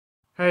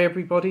Hey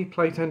everybody,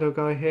 Playtendo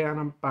Guy here, and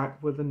I'm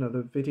back with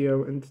another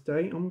video, and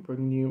today I'm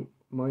bringing you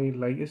my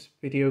latest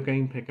video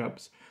game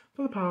pickups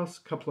for the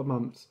past couple of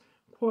months.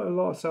 Quite a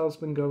lot of sales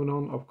been going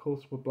on, of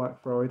course, with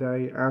Black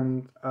Friday,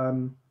 and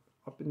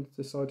I've been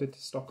decided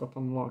to stock up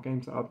on a lot of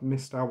games that I've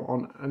missed out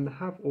on and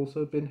have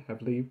also been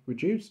heavily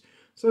reduced.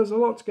 So there's a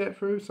lot to get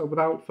through, so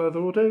without further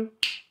ado,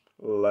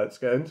 let's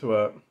get into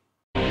it.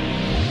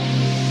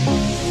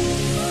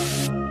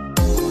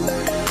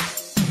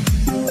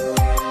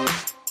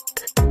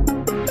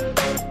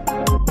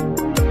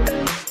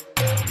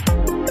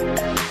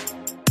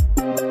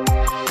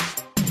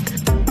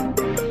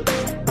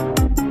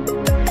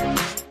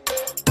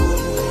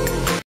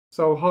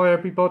 So hi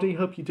everybody,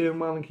 hope you're doing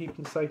well and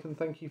keeping safe, and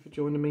thank you for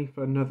joining me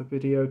for another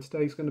video.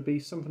 Today's going to be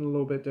something a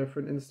little bit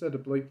different. Instead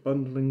of like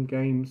bundling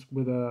games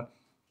with a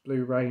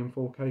Blu-ray and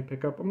 4K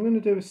pickup, I'm going to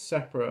do a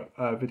separate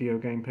video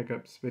game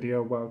pickups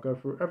video where I'll go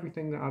through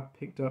everything that I've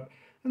picked up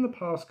in the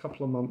past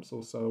couple of months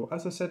or so.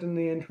 As I said in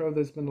the intro,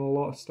 there's been a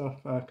lot of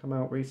stuff come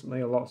out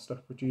recently, a lot of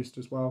stuff produced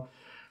as well.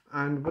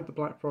 And with the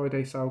Black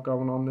Friday sale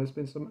going on, there's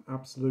been some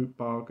absolute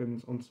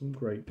bargains on some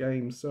great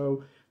games.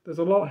 So there's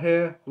a lot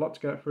here, a lot to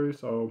get through,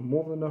 so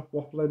more than enough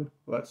waffling.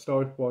 Let's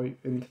dive right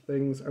into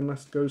things and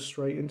let's go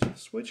straight into the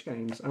Switch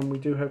games. And we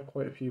do have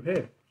quite a few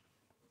here.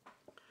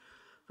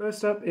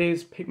 First up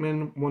is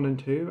Pikmin 1 and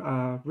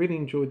 2. Really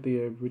enjoyed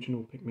the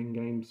original Pikmin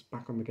games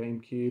back on the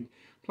GameCube.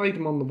 Played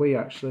them on the Wii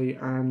actually,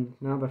 and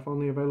now they're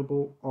finally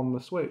available on the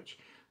Switch.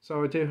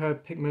 So I do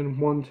have Pikmin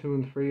 1, 2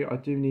 and 3. I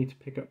do need to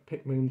pick up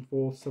Pikmin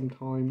 4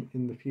 sometime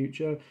in the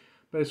future.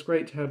 But it's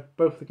great to have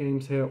both the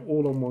games here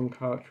all on one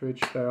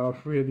cartridge. They are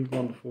really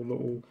wonderful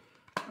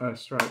little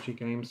strategy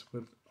games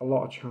with a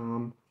lot of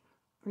charm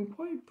and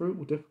quite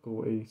brutal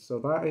difficulty. So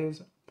that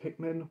is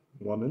Pikmin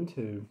 1 and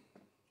 2.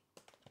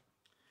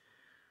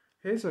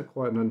 Here's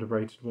quite an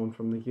underrated one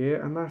from the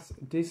year, and that's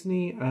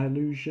Disney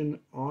Illusion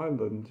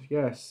Island.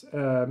 Yes,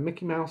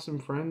 Mickey Mouse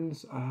and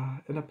Friends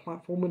in a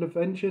platform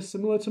adventure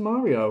similar to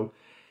Mario.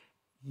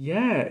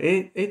 Yeah,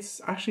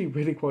 it's actually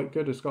really quite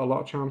good. It's got a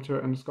lot of charm to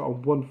it, and it's got a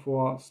wonderful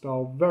art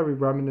style, very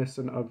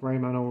reminiscent of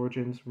Rayman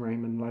Origins,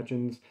 Rayman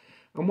Legends.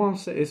 And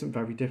whilst it isn't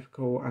very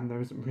difficult and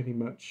there isn't really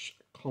much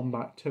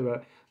combat to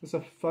it, it's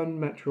a fun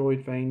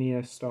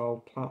Metroidvania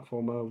style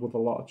platformer with a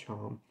lot of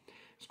charm.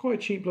 It's quite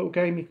a cheap little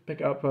game. You can pick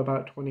it up for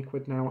about 20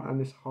 quid now,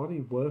 and it's hardly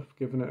worth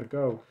giving it a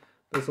go.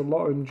 There's a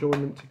lot of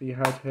enjoyment to be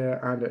had here,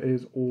 and it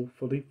is all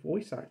fully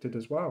voice acted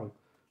as well.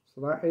 So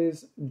that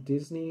is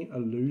Disney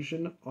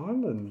Illusion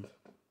Island.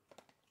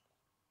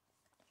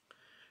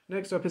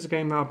 Next up is a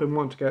game that I've been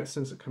wanting to get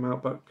since it came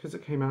out, but because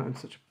it came out in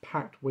such a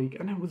packed week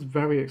and it was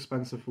very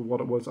expensive for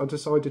what it was, I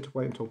decided to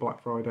wait until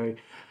Black Friday.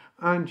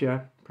 And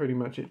yeah, pretty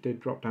much it did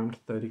drop down to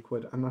 30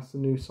 quid, and that's the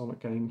new Sonic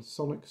game,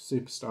 Sonic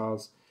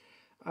Superstars.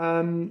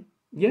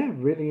 Yeah,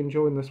 really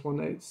enjoying this one.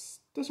 It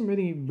doesn't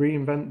really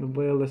reinvent the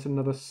wheel. It's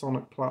another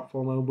Sonic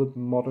platformer with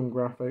modern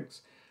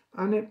graphics,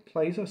 and it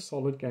plays a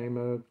solid game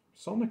of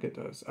Sonic, it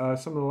does.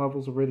 Some of the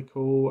levels are really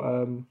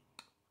cool.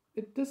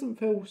 It doesn't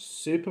feel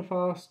super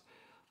fast,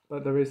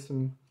 but there is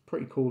some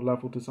pretty cool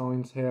level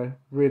designs here.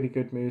 Really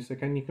good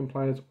music, and you can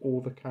play as all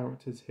the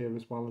characters here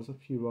as well as a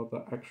few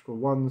other extra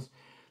ones.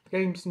 The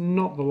game's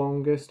not the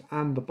longest,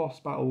 and the boss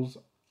battles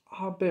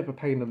are a bit of a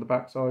pain in the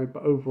backside,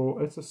 but overall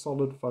it's a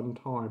solid fun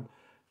time.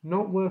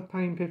 Not worth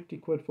paying 50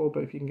 quid for,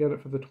 but if you can get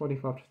it for the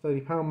 25 to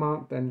 30 pound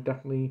mark, then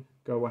definitely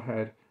go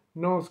ahead.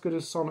 Not as good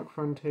as Sonic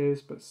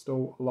Frontiers, but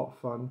still a lot of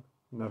fun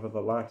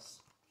nevertheless.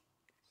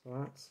 So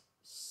that's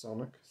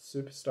Sonic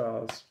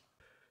Superstars.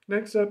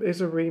 Next up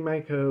is a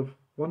remake of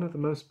one of the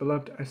most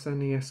beloved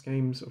SNES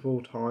games of all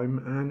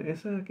time, and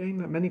it's a game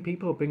that many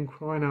people have been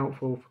crying out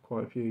for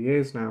quite a few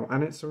years now,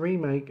 and it's a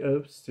remake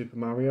of Super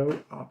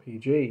Mario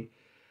RPG.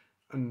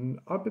 And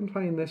I've been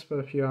playing this for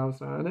a few hours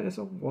now, and it is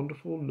a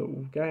wonderful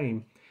little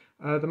game.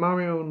 The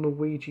Mario and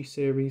Luigi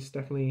series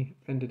definitely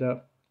ended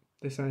up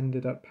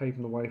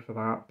paving the way for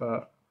that,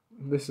 but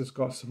this has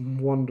got some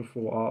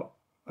wonderful art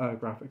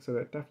graphics in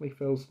it. Definitely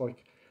feels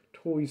like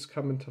toys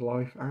coming to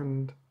life,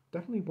 and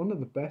definitely one of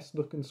the best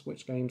looking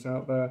Switch games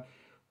out there.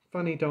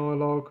 Funny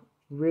dialogue,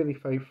 really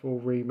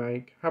faithful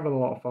remake, having a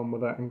lot of fun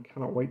with it, and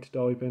cannot wait to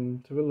dive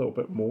into a little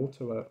bit more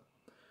to it.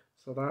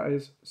 So that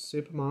is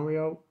Super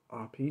Mario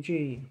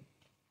RPG.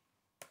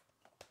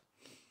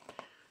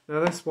 Now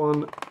this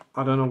one,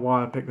 I don't know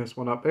why I picked this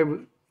one up.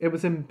 It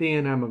was in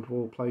B&M of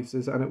all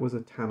places, and it was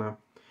a tenner.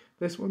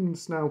 This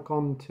one's now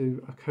gone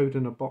to a code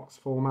in a box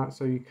format,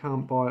 so you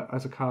can't buy it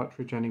as a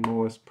cartridge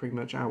anymore. It's pretty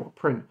much out of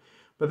print.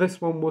 But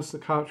this one was the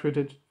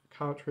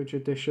cartridge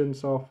edition,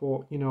 so I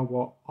thought, you know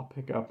what, I'll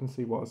pick it up and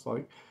see what it's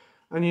like.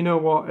 And you know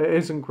what, it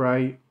isn't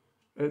great.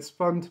 It's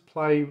fun to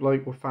play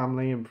like with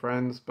family and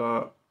friends,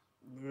 but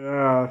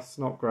it's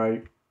not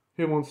great.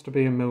 Who wants to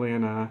be a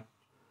millionaire?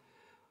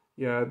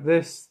 Yeah,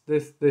 this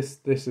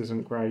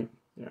isn't great.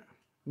 Yeah,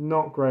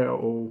 not great at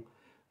all.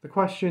 The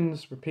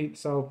questions repeat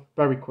themselves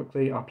very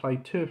quickly. I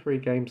played 2 or 3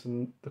 games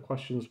and the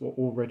questions were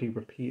already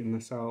repeating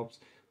themselves.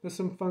 There's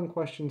some fun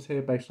questions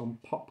here based on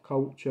pop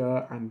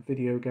culture and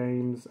video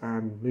games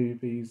and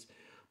movies,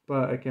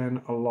 but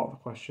again, a lot of the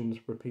questions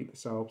repeat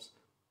themselves.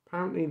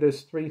 Apparently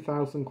there's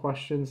 3,000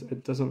 questions.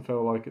 It doesn't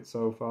feel like it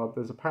so far.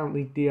 There's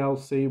apparently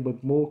DLC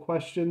with more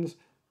questions,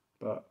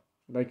 but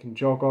they can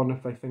jog on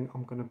if they think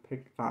I'm going to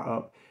pick that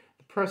up.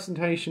 The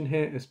presentation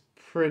here is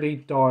pretty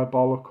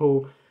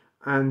diabolical,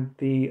 and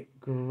the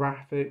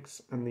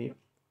graphics and the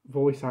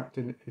voice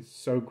acting is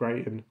so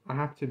great, and I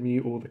have to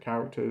mute all the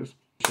characters,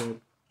 so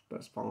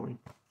that's fine.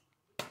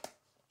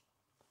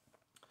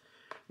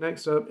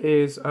 Next up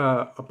is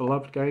a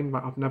beloved game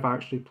that I've never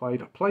actually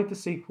played. I played the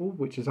sequel,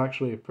 which is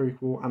actually a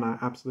prequel, and I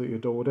absolutely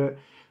adored it.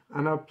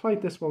 And I've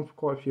played this one for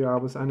quite a few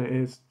hours, and it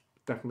is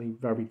definitely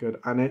very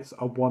good. And it's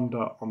a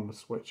wonder on the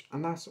Switch,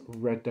 and that's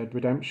Red Dead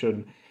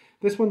Redemption.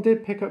 This one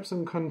did pick up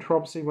some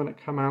controversy when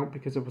it came out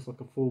because it was like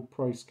a full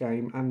price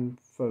game and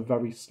for a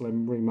very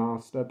slim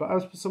remaster. But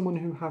as for someone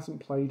who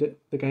hasn't played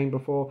the game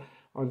before,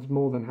 I was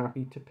more than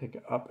happy to pick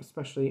it up,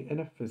 especially in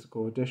a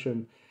physical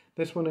edition.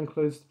 This one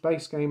includes the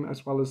base game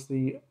as well as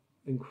the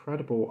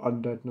incredible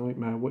Undead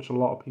Nightmare, which a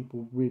lot of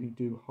people really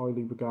do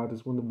highly regard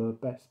as one of the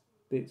best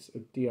bits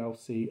of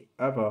DLC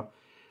ever.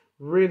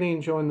 Really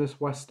enjoying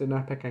this Western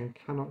epic and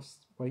cannot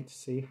wait to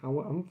see how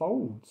it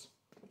unfolds.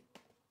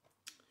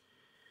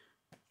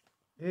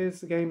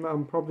 Here's the game that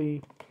I'm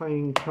currently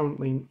playing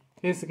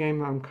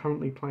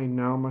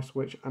now on my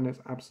Switch, and it's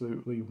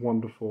absolutely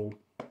wonderful.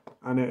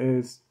 And it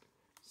is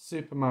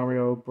Super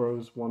Mario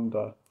Bros.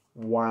 Wonder.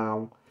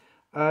 Wow.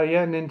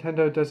 Yeah,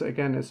 Nintendo does it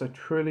again. It's a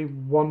truly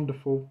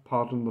wonderful,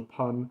 pardon the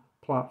pun,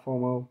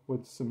 platformer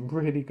with some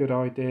really good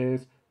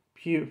ideas,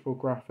 beautiful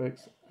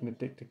graphics, and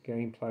addictive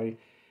gameplay.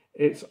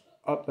 It's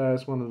up there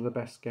as one of the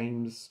best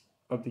games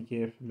of the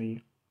year for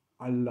me.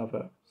 I love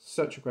it.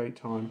 Such a great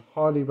time.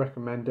 Highly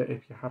recommend it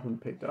if you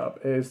haven't picked it up.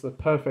 It is the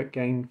perfect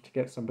game to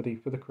get somebody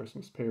for the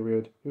Christmas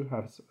period who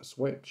has a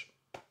Switch.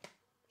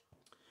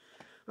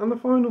 And the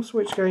final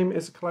Switch game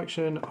is a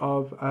collection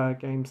of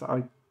games that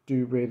I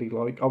do really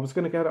like. I was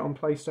going to get it on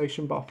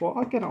PlayStation, but I thought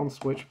I'd get it on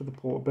Switch for the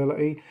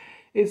portability.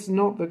 It's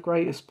not the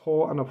greatest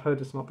port, and I've heard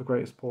it's not the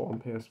greatest port on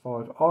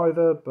PS5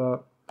 either,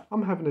 but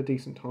I'm having a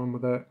decent time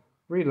with it,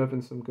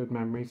 reliving some good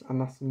memories, and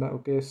that's the Metal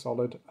Gear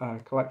Solid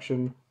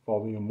Collection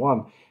Volume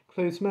 1.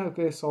 Includes Metal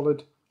Gear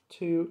Solid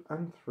 2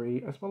 and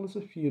 3, as well as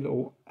a few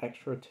little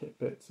extra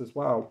tidbits as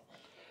well.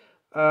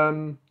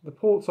 The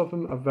ports of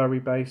them are very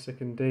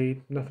basic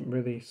indeed, nothing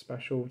really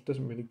special,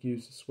 doesn't really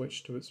use the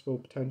Switch to its full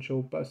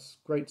potential, but it's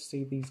great to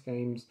see these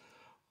games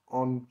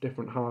on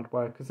different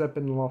hardware because they've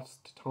been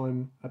lost to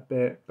time a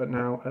bit, but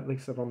now at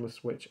least they're on the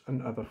Switch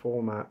and other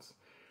formats.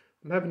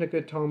 I'm having a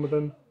good time with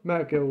them.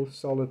 Metal Gear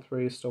Solid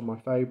 3 is still my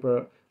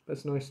favourite, but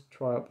it's nice to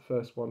try out the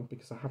first one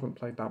because I haven't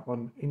played that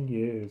one in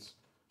years.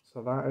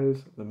 So that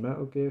is the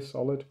Metal Gear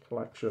Solid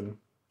Collection.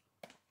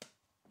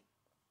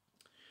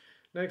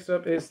 Next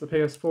up is the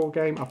PS4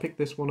 game. I picked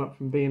this one up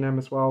from B&M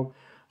as well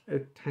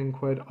at 10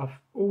 quid. I've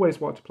always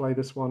wanted to play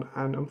this one,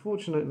 and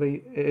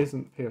unfortunately it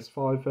isn't the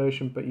PS5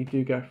 version, but you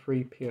do get a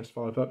free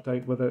PS5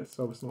 update with it,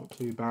 so it's not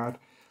too bad.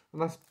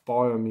 And that's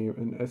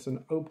Biomutant. It's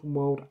an open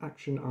world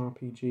action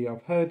RPG.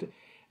 I've heard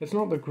it's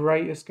not the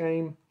greatest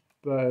game,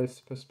 but it's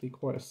supposed to be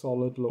quite a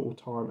solid little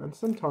time. And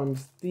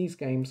sometimes these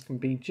games can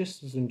be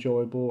just as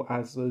enjoyable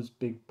as those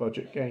big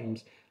budget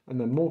games, and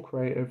they're more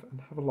creative and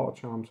have a lot of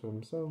charm to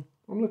them. So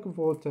I'm looking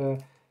forward to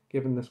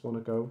giving this one a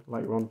go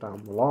later on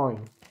down the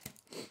line.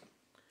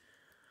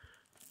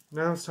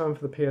 Now it's time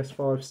for the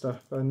PS5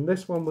 stuff, and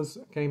this one was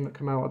a game that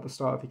came out at the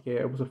start of the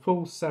year. It was a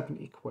full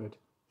 70 quid.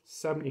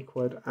 70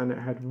 quid, and it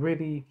had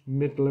really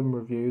middling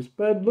reviews,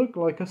 but it looked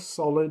like a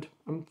solid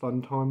and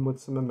fun time with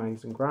some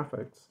amazing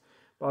graphics.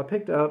 But I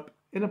picked it up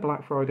in a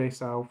Black Friday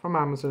sale from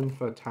Amazon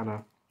for a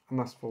tenner, and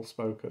that's full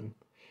spoken.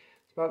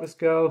 It's about this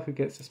girl who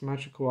gets this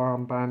magical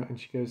armband, and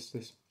she goes to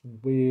this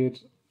weird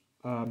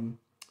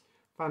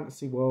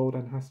fantasy world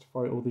and has to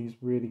fight all these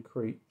really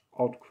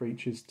odd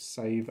creatures to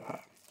save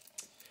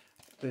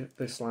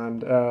this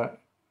land.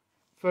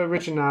 For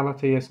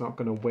originality, it's not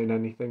going to win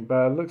anything,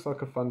 but it looks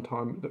like a fun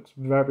time. It looks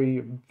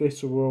very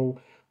visceral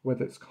with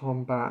its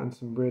combat and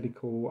some really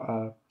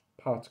cool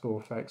particle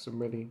effects, and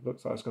really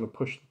looks like it's going to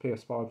push the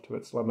PS5 to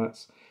its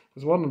limits. It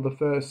was one of the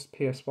first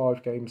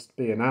PS5 games to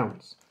be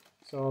announced,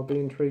 so I'll be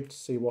intrigued to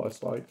see what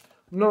it's like.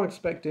 I'm not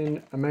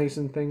expecting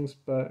amazing things,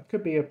 but it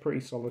could be a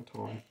pretty solid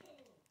time.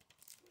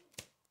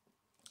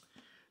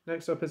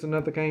 Next up is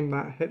another game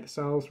that hit the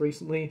sales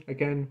recently.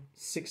 Again,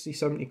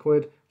 60-70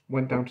 quid.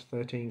 Went down to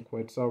 13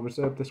 quid, so I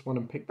reserved this one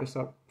and picked this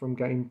up from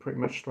game pretty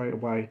much straight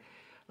away,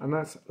 and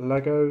that's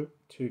Lego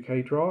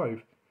 2K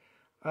Drive.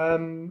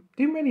 Didn't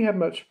really have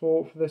much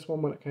thought for this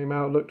one when it came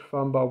out. It looked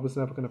fun, but I was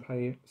never going to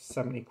pay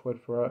 70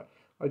 quid for it.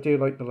 I do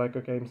like the Lego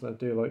games and I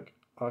do like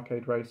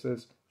arcade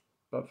races,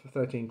 but for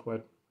 13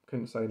 quid,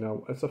 couldn't say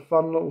no. It's a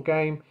fun little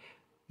game,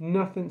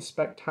 nothing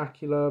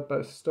spectacular,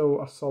 but it's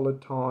still a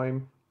solid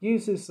time.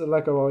 Uses the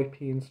Lego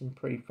IP in some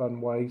pretty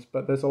fun ways,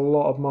 but there's a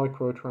lot of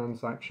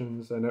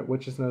microtransactions in it,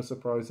 which is no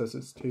surprise as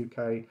it's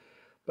 2K.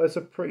 But it's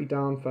a pretty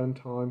darn fun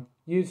time.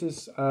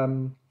 Uses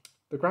the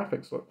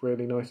graphics look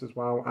really nice as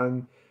well,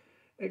 and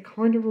It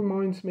kind of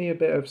reminds me a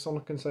bit of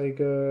Sonic and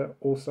Sega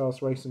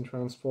All-Stars Racing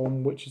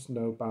Transform, which is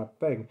no bad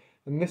thing.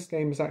 And this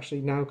game is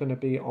actually now going to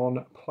be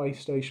on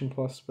PlayStation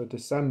Plus for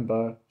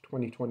December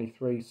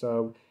 2023.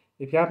 So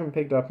if you haven't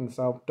picked it up in the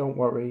South, don't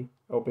worry.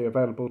 It'll be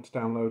available to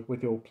download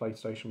with your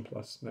PlayStation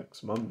Plus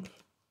next month.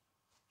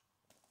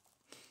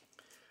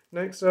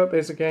 Next up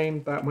is a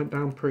game that went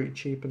down pretty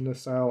cheap in the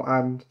sale,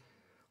 and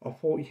I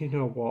thought, you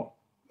know what,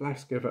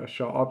 let's give it a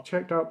shot. I've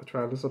checked out the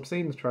trailers, I've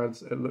seen the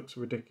trailers, it looks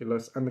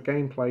ridiculous, and the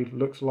gameplay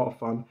looks a lot of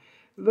fun.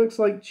 It looks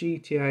like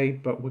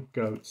GTA, but with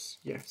goats,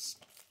 yes.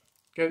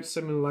 Goat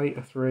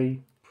Simulator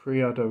 3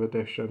 Pre-Order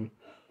Edition.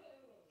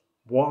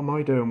 What am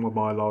I doing with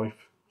my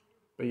life?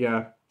 But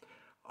yeah,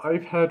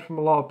 I've heard from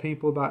a lot of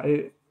people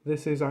that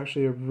this is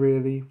actually a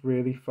really,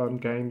 really fun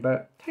game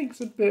that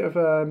takes a bit of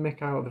a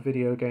mick out of the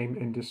video game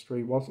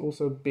industry whilst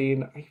also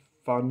being a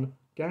fun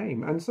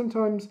game. And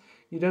sometimes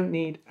you don't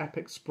need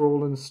epic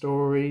sprawling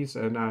stories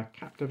and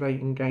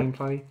captivating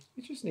gameplay.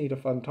 You just need a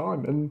fun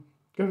time. And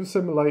Goat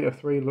Simulator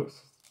 3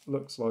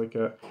 looks like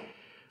it.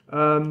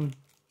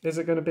 Is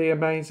it going to be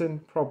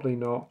amazing? Probably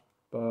not.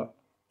 But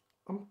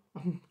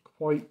I'm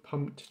quite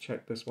pumped to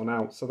check this one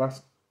out. So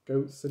that's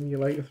Goat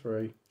Simulator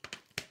 3.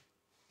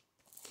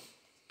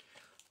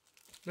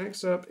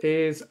 Next up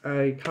is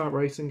a kart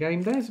racing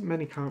game. There's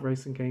many kart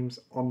racing games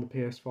on the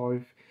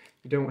PS5.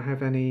 You don't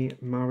have any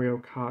Mario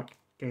Kart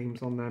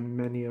games on there,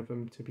 many of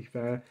them to be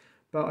fair.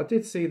 But I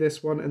did see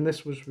this one, and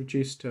this was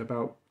reduced to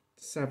about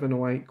 £7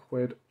 or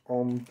 £8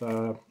 on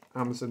the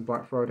Amazon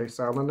Black Friday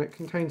sale, and it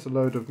contains a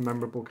load of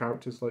memorable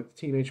characters like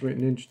the Teenage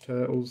Mutant Ninja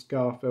Turtles,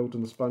 Garfield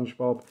and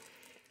SpongeBob,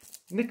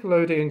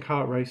 Nickelodeon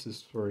Kart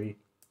Racers 3,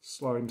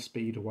 Slime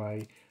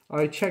Speedway.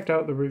 I checked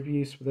out the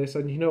reviews for this,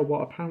 and you know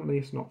what, apparently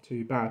it's not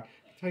too bad.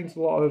 Contains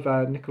a lot of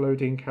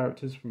Nickelodeon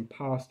characters from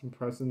past and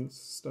present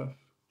stuff.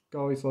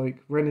 Guys like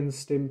Ren and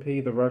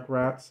Stimpy, the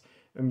Rugrats,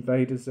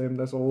 Invader Zim.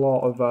 There's a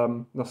lot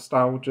of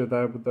nostalgia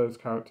there with those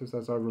characters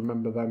as I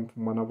remember them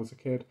from when I was a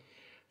kid.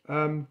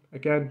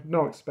 Again,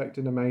 not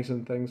expecting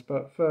amazing things,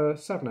 but for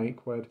 £7,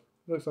 £8,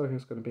 looks like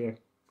it's going to be a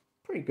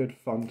pretty good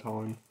fun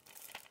time.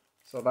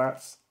 So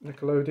that's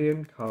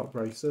Nickelodeon Kart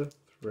Racer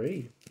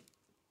 3.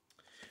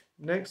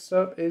 Next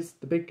up is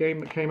the big game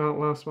that came out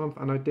last month,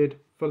 and I did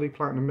fully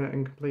platinum it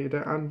and completed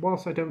it. And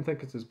whilst I don't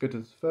think it's as good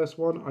as the first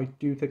one, I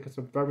do think it's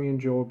a very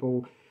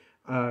enjoyable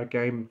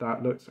game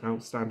that looks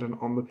outstanding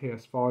on the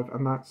PS5,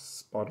 and that's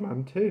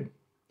Spider-Man 2.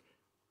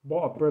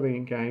 What a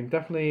brilliant game.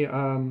 Definitely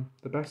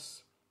the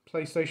best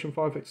PlayStation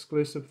 5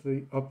 exclusive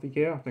of the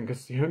year. I think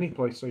it's the only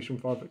PlayStation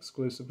 5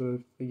 exclusive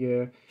of the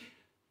year.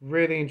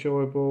 Really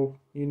enjoyable.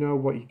 You know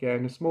what you're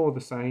getting. It's more of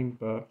the same,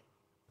 but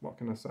what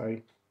can I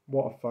say?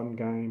 What a fun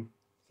game.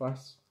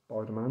 That's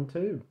Spider-Man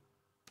 2.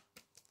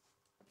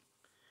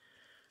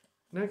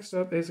 Next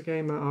up is a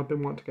game that I've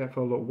been wanting to get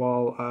for a little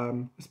while.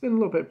 It's been a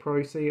little bit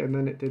pricey, and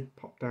then it did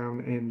pop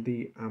down in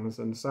the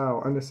Amazon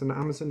sale. And it's an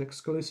Amazon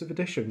exclusive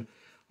edition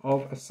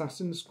of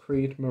Assassin's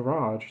Creed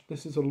Mirage.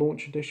 This is a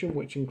launch edition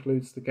which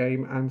includes the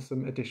game and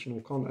some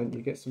additional content.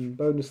 You get some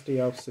bonus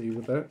DLC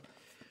with it,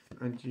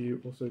 and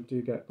you also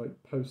do get like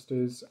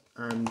posters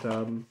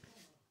and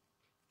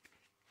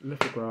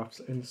lithographs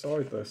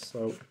inside this.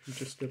 So if you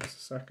just give us a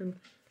second,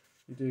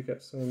 you do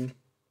get some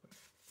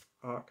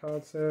art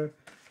cards here,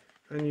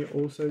 and you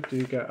also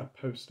do get a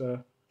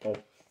poster of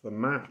the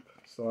map,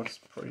 so that's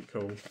pretty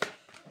cool.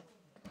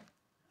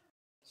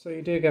 So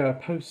you do get a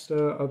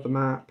poster of the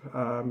map,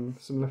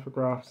 some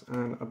lithographs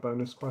and a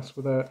bonus quest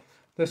with it.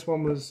 This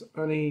one was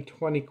only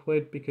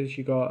 £20 because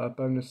you got a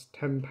bonus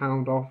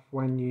 £10 off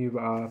when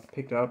you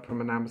picked it up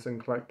from an Amazon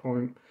collect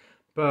point,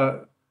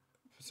 but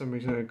for some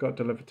reason it got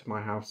delivered to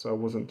my house, so it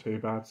wasn't too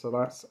bad. So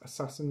that's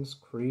Assassin's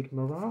Creed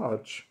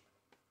Mirage.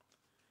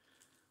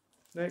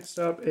 Next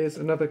up is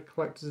another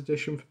collector's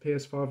edition for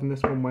PS5, and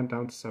this one went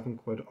down to £7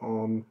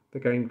 on the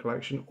game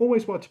collection.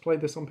 Always wanted to play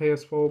this on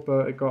PS4,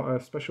 but it got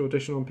a special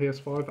edition on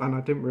PS5, and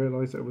I didn't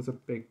realise it was a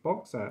big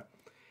box set.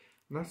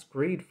 And that's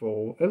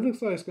Greedfall. It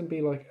looks like it's going to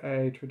be like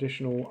a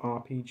traditional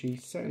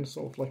RPG set in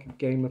sort of like a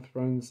Game of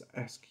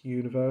Thrones-esque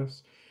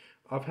universe.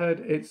 I've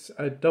heard it's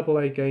a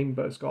AA game,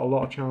 but it's got a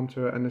lot of charm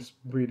to it, and it's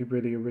really,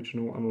 really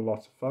original and a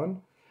lot of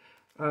fun.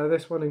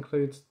 This one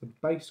includes the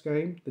base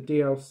game, the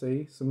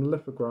DLC, some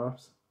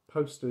lithographs,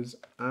 posters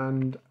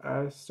and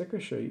a sticker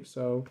sheet,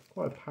 so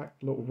quite a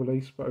packed little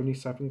release for only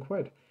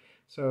 £7.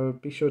 So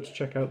be sure to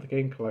check out the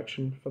game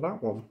collection for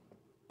that one.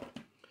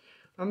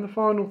 And the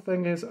final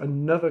thing is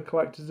another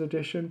collector's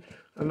edition,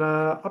 and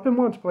I've been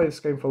wanting to play this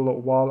game for a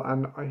little while,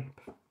 and I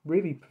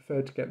really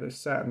preferred to get this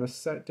set, and the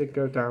set did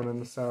go down in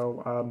the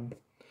sale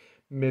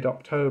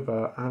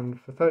mid-October,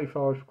 and for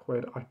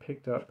 £35 I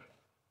picked up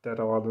Dead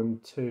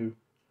Island 2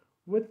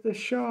 with the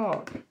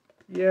shark.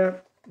 Yeah,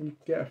 you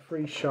get a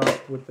free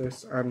shark with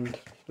this, and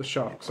the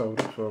shark sold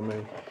it for me.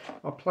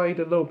 I played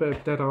a little bit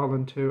of Dead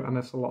Island 2, and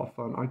it's a lot of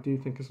fun. I do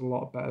think it's a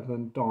lot better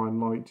than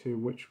Dying Light 2,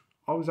 which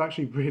I was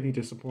actually really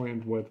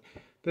disappointed with.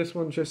 This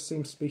one just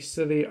seems to be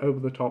silly, over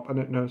the top, and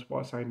it knows what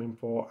it's aiming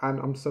for, and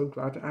I'm so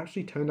glad it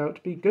actually turned out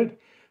to be good,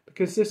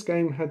 because this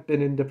game had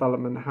been in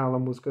development how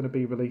long was going to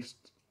be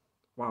released,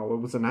 well,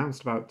 it was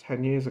announced about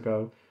 10 years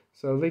ago.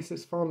 So at least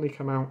it's finally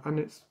come out, and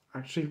it's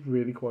actually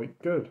really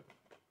quite good.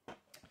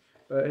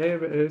 But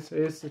here it is.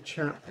 Here's the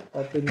chap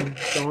I've been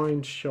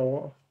dying to show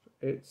off.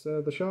 It's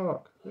the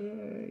shark.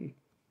 Yay!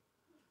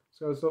 It's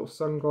got his little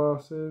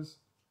sunglasses.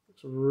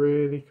 It's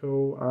really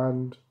cool,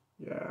 and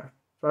yeah,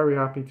 very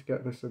happy to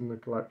get this in the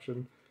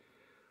collection.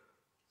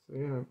 So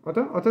yeah, I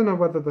don't know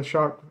whether the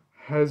shark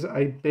has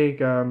a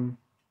big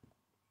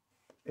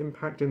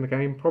impact in the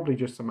game. Probably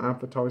just some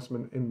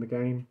advertisement in the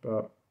game,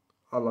 but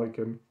I like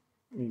him.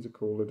 He's a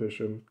cool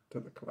addition to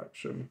the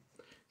collection.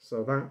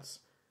 So that's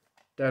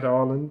Dead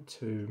Island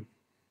 2.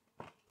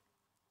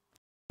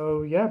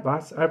 So yeah,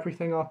 that's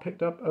everything I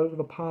picked up over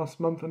the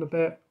past month and a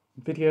bit,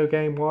 video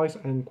game wise,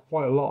 and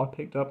quite a lot I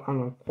picked up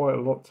and quite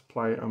a lot to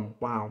play, and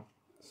wow,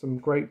 some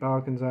great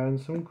bargains there and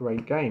some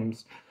great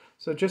games.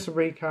 So just to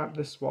recap,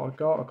 this is what I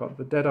got. I got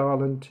the Dead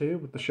Island 2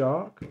 with the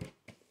shark,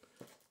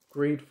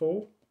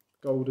 Greedfall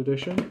Gold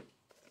Edition,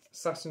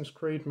 Assassin's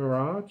Creed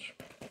Mirage,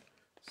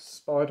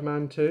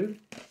 Spider-Man 2,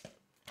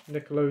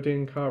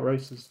 Nickelodeon Kart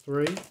Racers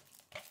 3,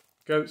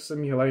 Goat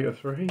Simulator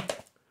 3,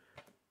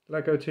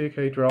 Lego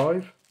 2K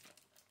Drive,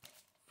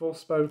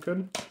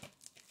 Forspoken,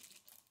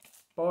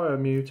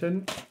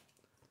 Biomutant,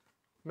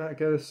 Metal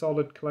Gear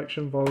Solid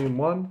Collection Volume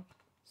 1,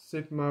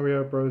 Super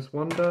Mario Bros.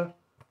 Wonder,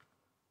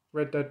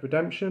 Red Dead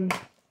Redemption,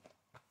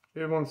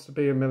 Who Wants to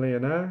Be a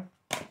Millionaire,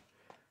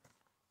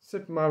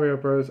 Super Mario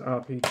Bros.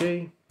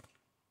 RPG,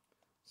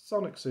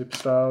 Sonic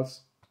Superstars,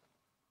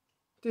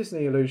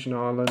 Disney Illusion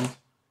Island,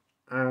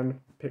 and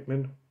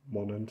Pikmin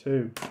 1 and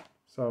 2.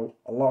 So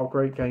a lot of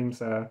great games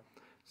there.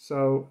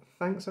 So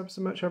thanks ever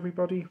so much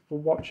everybody for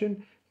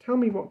watching. Tell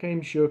me what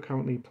games you're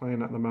currently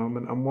playing at the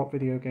moment and what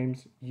video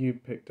games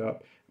you've picked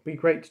up. It'd be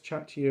great to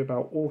chat to you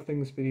about all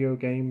things video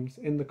games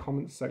in the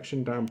comments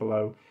section down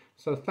below.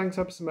 So thanks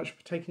ever so much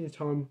for taking your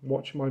time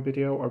watching my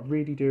video. I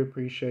really do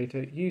appreciate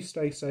it. You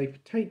stay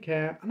safe, take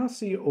care, and I'll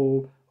see you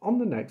all on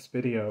the next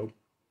video.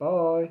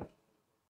 Bye.